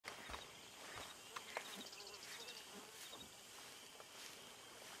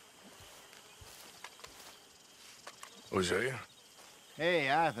Hosea? Hey,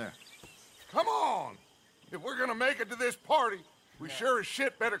 Arthur. Come on! If we're gonna make it to this party, we sure as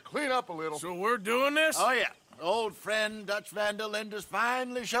shit better clean up a little. So we're doing this? Oh, yeah. Old friend Dutch Van der Linde's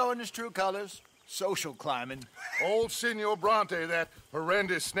finally showing his true colors. Social climbing. Old Senor Bronte, that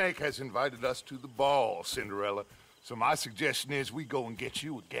horrendous snake, has invited us to the ball, Cinderella. So my suggestion is we go and get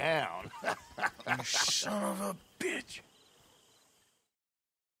you a gown. You son of a bitch.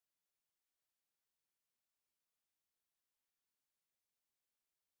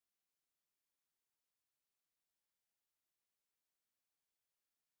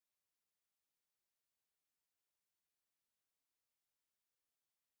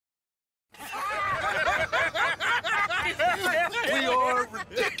 We are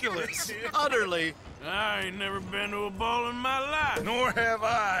ridiculous. Utterly. I ain't never been to a ball in my life. Nor have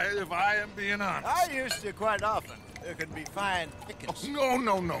I, if I am being honest. I used to quite often. There can be fine pickings.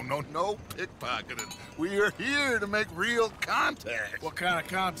 No pickpocketing. We are here to make real contact. What kind of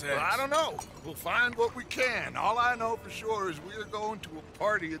contact? Well, I don't know. We'll find what we can. All I know for sure is we are going to a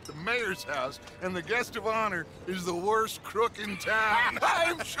party at the mayor's house, and the guest of honor is the worst crook in town.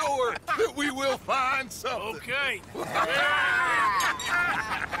 I'm sure that we will find something. Okay.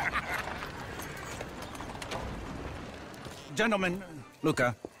 Gentlemen,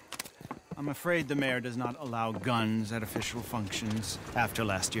 Luca, I'm afraid the mayor does not allow guns at official functions after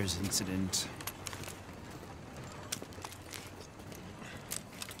last year's incident.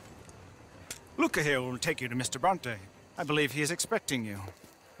 Luca here will take you to Mr. Bronte. I believe he is expecting you.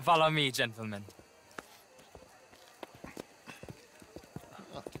 Follow me, gentlemen.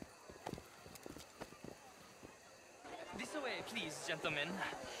 This way, please, gentlemen.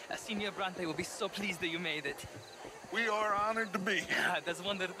 Senior Bronte will be so pleased that you made it. We are honored to be here. That's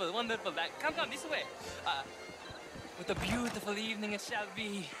wonderful, wonderful. Come this way. What a beautiful evening it shall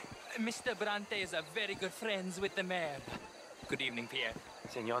be. Mr. Bronte is a very good friends with the mayor. Good evening, Pierre.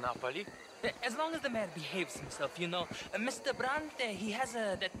 Senor Napoli? As long as the mayor behaves himself, you know. Mr. Bronte, he has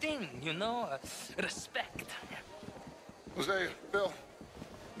that thing, you know, respect. Hosea, Bill,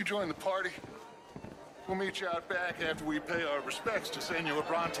 you join the party. We'll meet you out back after we pay our respects to Senor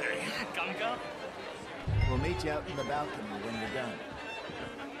Bronte. Come. We'll meet you out in the balcony when you're done.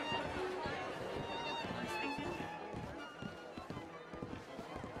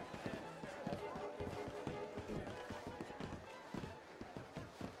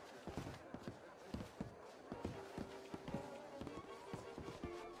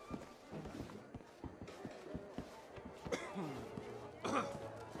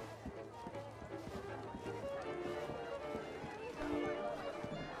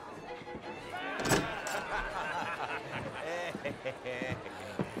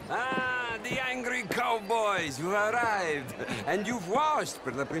 Ah, the angry cowboys, you've arrived. And you've washed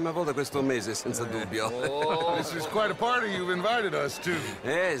per la prima volta questo mese, senza dubbio. This is quite a party you've invited us to.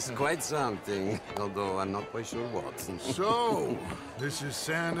 Yes, quite something. Although I'm not quite sure what. So, this is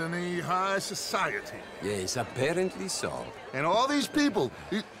Saint Denis High Society. Yes, apparently so. And all these people,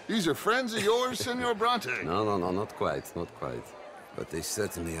 these are friends of yours, Senor Bronte? No, not quite, not quite. But they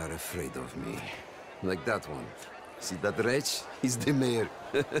certainly are afraid of me. Like that one. See that wretch? He's the mayor.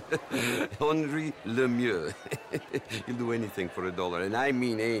 Henri Lemieux. He'll do anything for $1, and I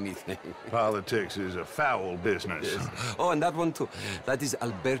mean anything. Politics is a foul business. Yes. Oh, and that one too. That is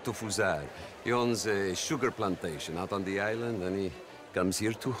Alberto Fusar. He owns a sugar plantation out on the island, and he comes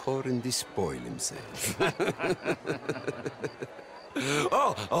here to whore and despoil himself.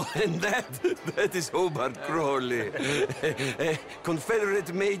 Oh, and that is Hobart Crawley, a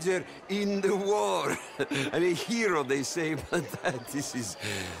Confederate major in the war. I mean, a hero, they say, but that is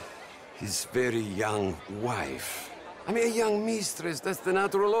his very young wife. I mean, a young mistress, that's the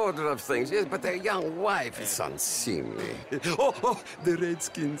natural order of things, yes, but a young wife is unseemly. Oh, the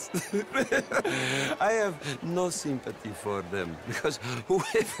Redskins. I have no sympathy for them, because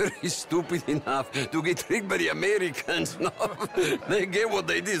whoever is stupid enough to get tricked by the Americans, no, they get what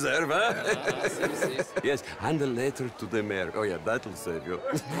they deserve, huh? Yes, and a letter to the mayor. Oh, yeah, that'll save you.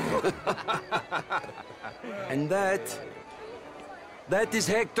 And that is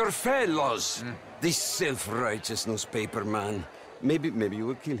Hector Fellows. This self-righteous newspaper man. Maybe you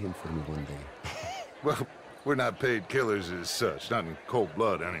will kill him for me one day. Well, we're not paid killers as such, not in cold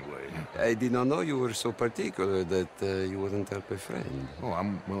blood anyway. I did not know you were so particular that you wouldn't help a friend. Oh,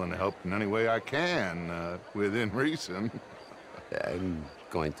 I'm willing to help in any way I can, within reason. I'm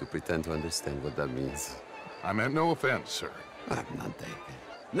going to pretend to understand what that means. I meant no offense, sir. None taken.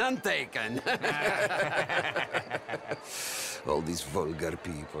 None taken! All these vulgar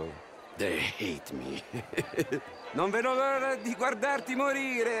people. They hate me. Non vedo l'ora di guardarti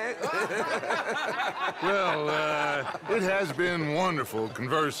morire. Well, it has been wonderful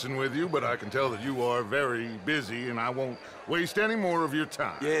conversing with you, but I can tell that you are very busy, and I won't waste any more of your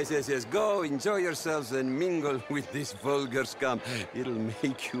time. Yes. Go, enjoy yourselves, and mingle with this vulgar scum. It'll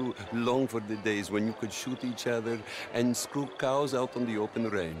make you long for the days when you could shoot each other and screw cows out on the open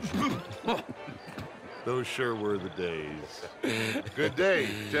range. Those sure were the days. Good day,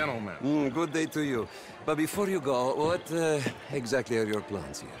 gentlemen. Good day to you. But before you go, what exactly are your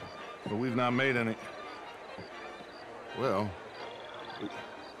plans here? Well, we've not made any... Well,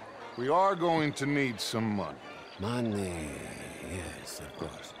 we are going to need some money. Money, yes, of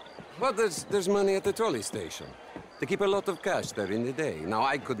course. But there's money at the trolley station. They keep a lot of cash there in the day. Now,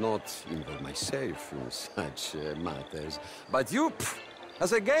 I could not involve myself in such matters. But you,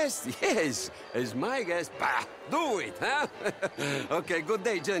 as a guest, yes, as my guest, bah, do it, huh? Okay, good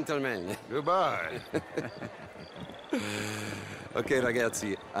day, gentlemen. Goodbye. Ok,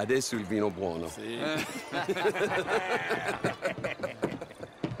 ragazzi, adesso il vino buono.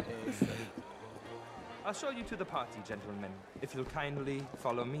 I'll show you to the party, gentlemen, if you'll kindly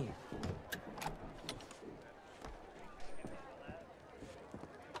follow me.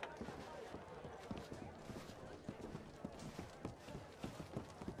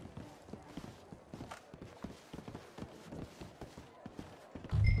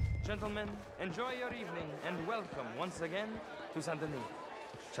 Gentlemen, enjoy your evening and welcome once again to Saint Denis.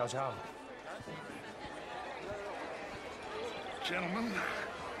 Ciao, ciao. Gentlemen,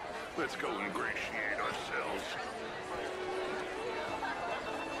 let's go ingratiate ourselves.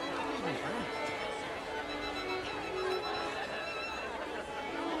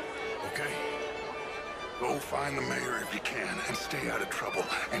 Okay. Go find the mayor if you can and stay out of trouble.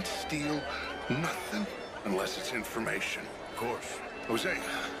 And steal nothing unless it's information. Of course. Jose,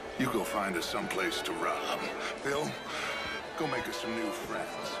 you go find us someplace to rob. Bill, go make us some new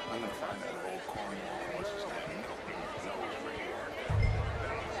friends. I'm gonna find that old Cornwall. What's his name? No, over here.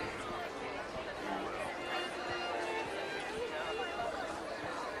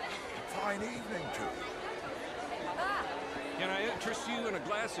 Fine evening to you. Can I interest you in a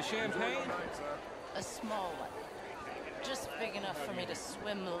glass of champagne? A small one. Just big enough for me to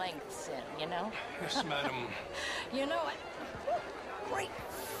swim lengths in, you know? Yes, madam. You know what? Great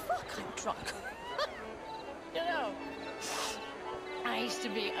fuck, I'm drunk. You know, I used to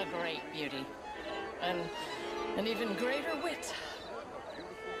be a great beauty. And an even greater wit.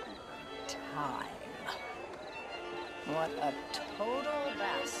 Time. What a total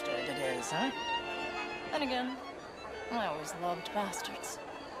bastard it is, huh? Then again, I always loved bastards.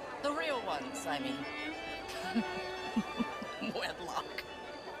 The real ones, I mean. Wedlock.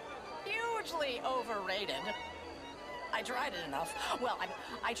 Hugely overrated. I tried it enough. Well,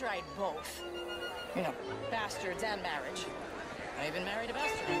 I tried both. You know, bastards and marriage. I even married a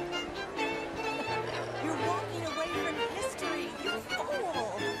bastard. You're walking away from history, you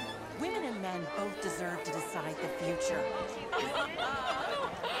fool! Women and men both deserve to decide the future.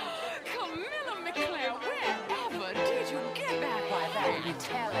 Camilla McClare, wherever did you get that? Why, that be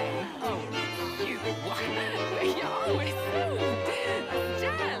telling. Oh, you. You're always so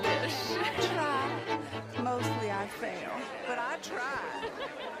stylish. I try. Mostly I fail, but I try.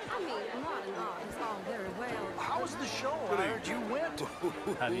 I mean, on and on, it's all very well. How was the show? I heard you went.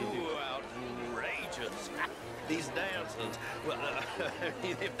 How do you do? Outrageous. These dancers. Well,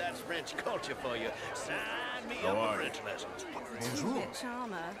 if that's French culture for you, sign me up for French lessons. Bonjour.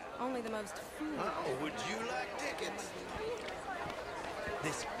 Charmer, only the most foolish. Oh, would you like tickets?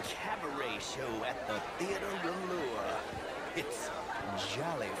 This cabaret show at the Theater Galore. It's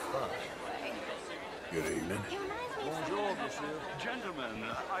jolly fun. Good evening. Bonjour, monsieur. Gentlemen,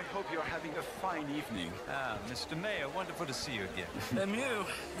 I hope you're having a fine evening. Ah, Mr. Mayor, wonderful to see you again. Lemieux,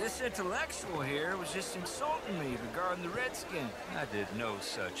 this intellectual here was just insulting me regarding the Redskin. I did no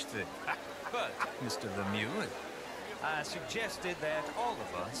such thing. But, Mr. Lemieux, I suggested that all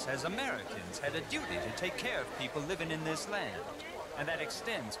of us, as Americans, had a duty to take care of people living in this land. And that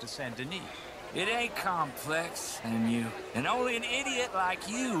extends to Saint Denis. It ain't complex, Lemieux. And only an idiot like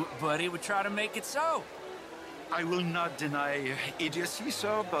you, buddy, would try to make it so. I will not deny idiocy,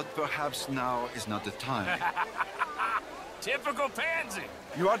 sir, but perhaps now is not the time. Typical pansy.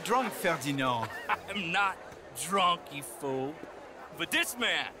 You are drunk, Ferdinand. I'm not drunk, you fool. But this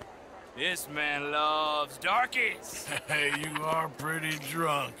man loves darkies. Hey, you are pretty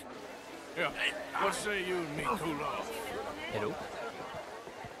drunk. Yeah, what say you and me cool off? Hello?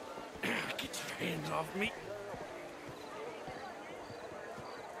 Get your hands off me.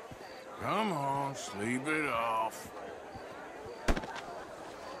 Come on, sleep it off.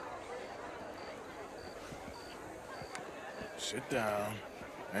 Sit down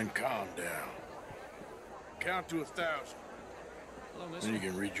and calm down. Count to 1,000. Then you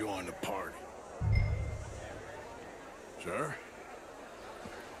can rejoin the party. Sir?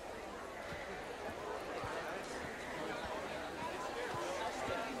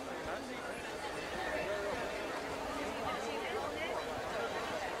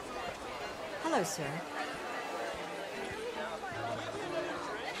 Hello, sir.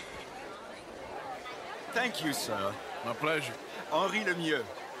 Thank you, sir. My pleasure. Henri Lemieux.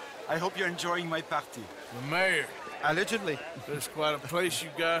 I hope you're enjoying my party. The mayor. Allegedly. That's quite a place you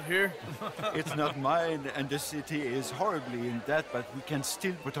got here. It's not mine, and the city is horribly in debt, but we can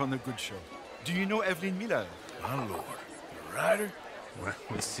still put on a good show. Do you know Evelyn Miller? My lord. The writer? Well,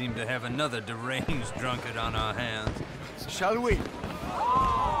 we seem to have another deranged drunkard on our hands. Shall we?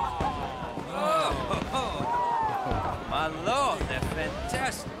 Oh, my lord, they're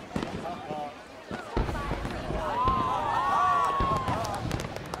fantastic.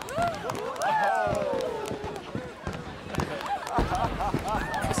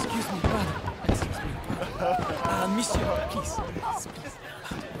 Excuse me, brother. Excuse me. Monsieur, please.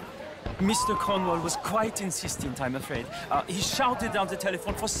 Mr. Cornwall was quite insistent, I'm afraid. He shouted down the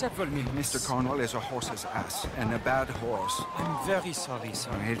telephone for several minutes. Mr. Cornwall is a horse's ass, and a bad horse. I'm very sorry,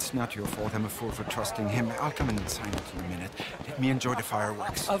 sir. It's not your fault. I'm a fool for trusting him. I'll come in and sign it in a minute. Let me enjoy the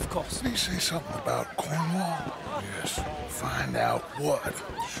fireworks. Of course. Did he say something about Cornwall? Yes. Find out what.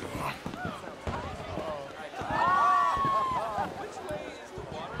 Sure.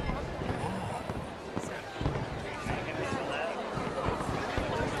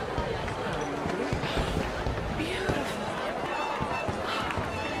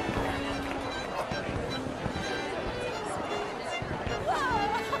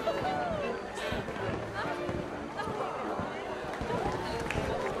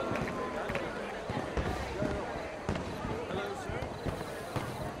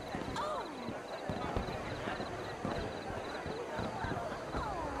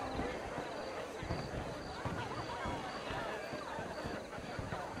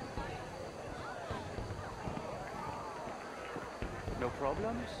 No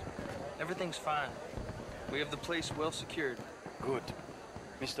problems? Everything's fine. We have the place well secured. Good.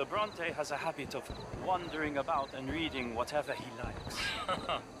 Mr. Bronte has a habit of wandering about and reading whatever he likes.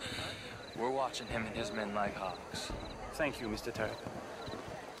 We're watching him and his men like hawks. Thank you, Mr. Turpin.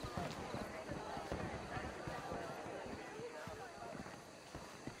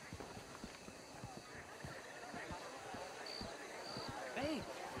 Hey!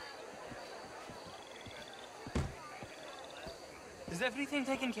 Is everything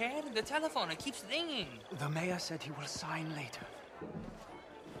taken care of? The telephone, it keeps ringing. The mayor said he will sign later.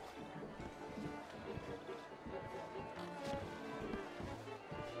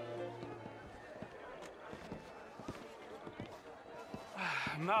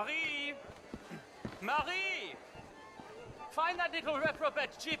 Marie! Marie! Find that little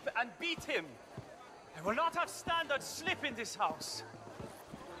reprobate Jip and beat him. I will not have standard slip in this house.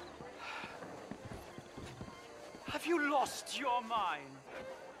 Have you lost your mind?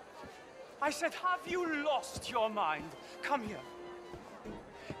 I said, have you lost your mind? Come here.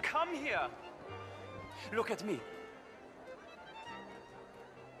 Come here. Look at me.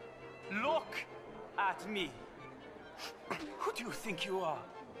 Look at me. Who do you think you are?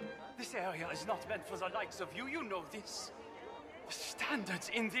 This area is not meant for the likes of you. You know this. The standards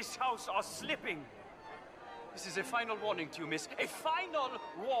in this house are slipping. This is a final warning to you, miss. A final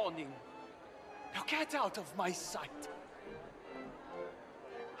warning. Now get out of my sight.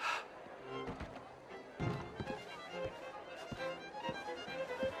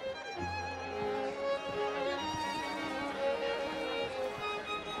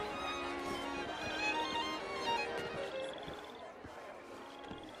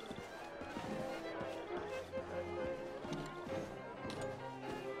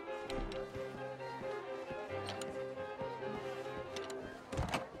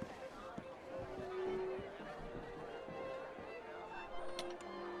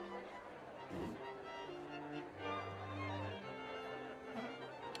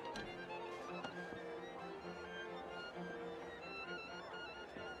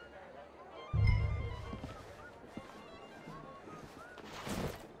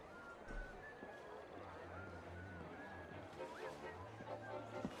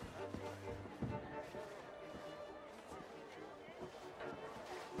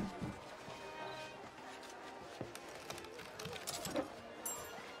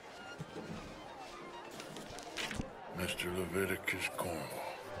 Mr. Leviticus Cornwall.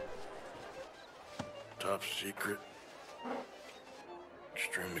 Top secret.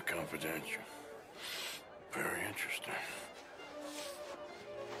 Extremely confidential. Very interesting.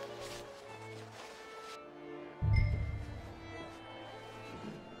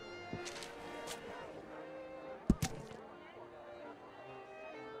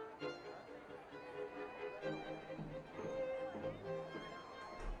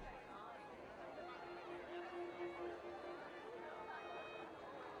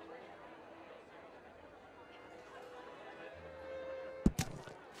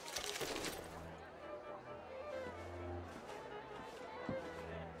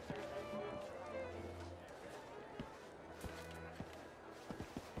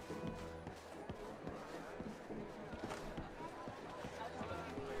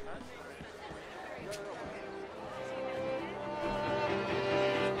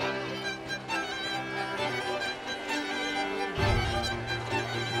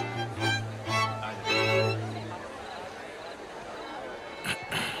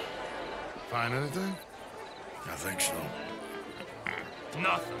 Find anything? I think so.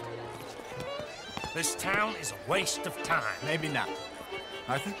 Nothing. This town is a waste of time. Maybe not.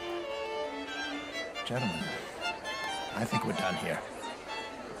 Arthur? Gentlemen, I think we're done here.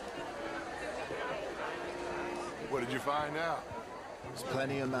 What did you find out? There's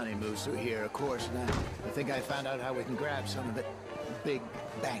plenty of money moves through here, of course, and I think I found out how we can grab some of it. Big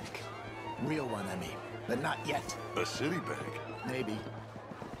bank. Real one, I mean. But not yet. A city bank? Maybe.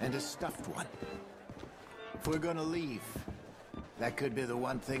 And a stuffed one. If we're gonna leave, that could be the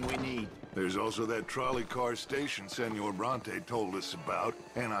one thing we need. There's also that trolley car station Senor Bronte told us about,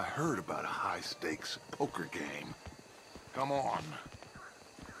 and I heard about a high-stakes poker game. Come on.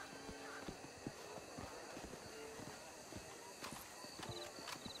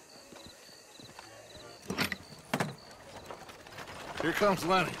 Here comes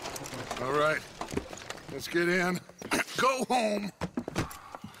Lenny. All right, let's get in. Go home.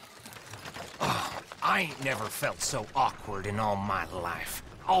 Oh, I ain't never felt so awkward in all my life.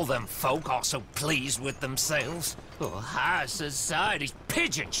 All them folk all so pleased with themselves. Oh, high society's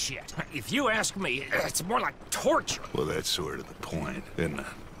pigeon shit. If you ask me, it's more like torture. Well, that's sort of the point, isn't it?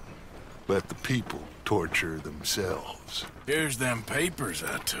 Let the people torture themselves. Here's them papers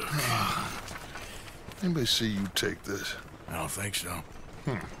I took. Anybody see you take this? I don't think so.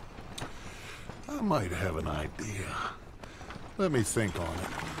 I might have an idea. Let me think on it.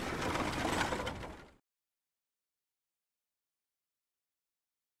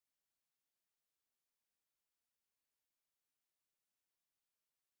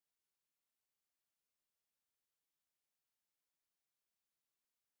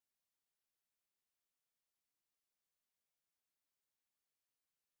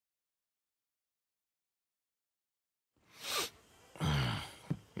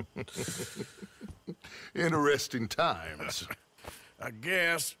 Interesting times. I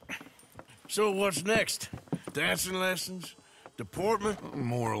guess. So what's next? Dancing lessons? Deportment?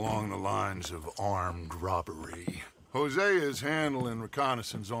 More along the lines of armed robbery. Hosea is handling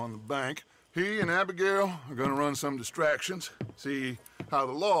reconnaissance on the bank. He and Abigail are gonna run some distractions, see how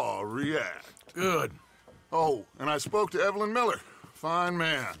the law reacts. Good. Oh, and I spoke to Evelyn Miller. Fine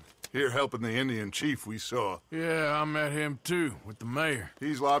man. Here helping the Indian chief we saw. Yeah, I met him too, with the mayor.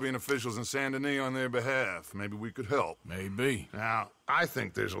 He's lobbying officials in Saint Denis on their behalf. Maybe we could help. Maybe. Now, I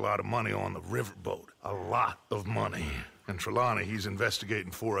think there's a lot of money on the riverboat. A lot of money. And Trelawney, he's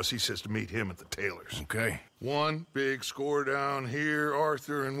investigating for us. He says to meet him at the Taylor's. Okay. One big score down here,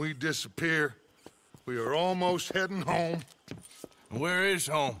 Arthur, and we disappear. We are almost heading home. Where is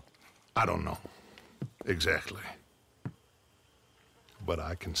home? I don't know. Exactly. But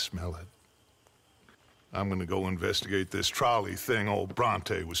I can smell it. I'm gonna go investigate this trolley thing old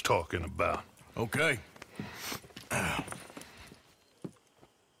Bronte was talking about. Okay.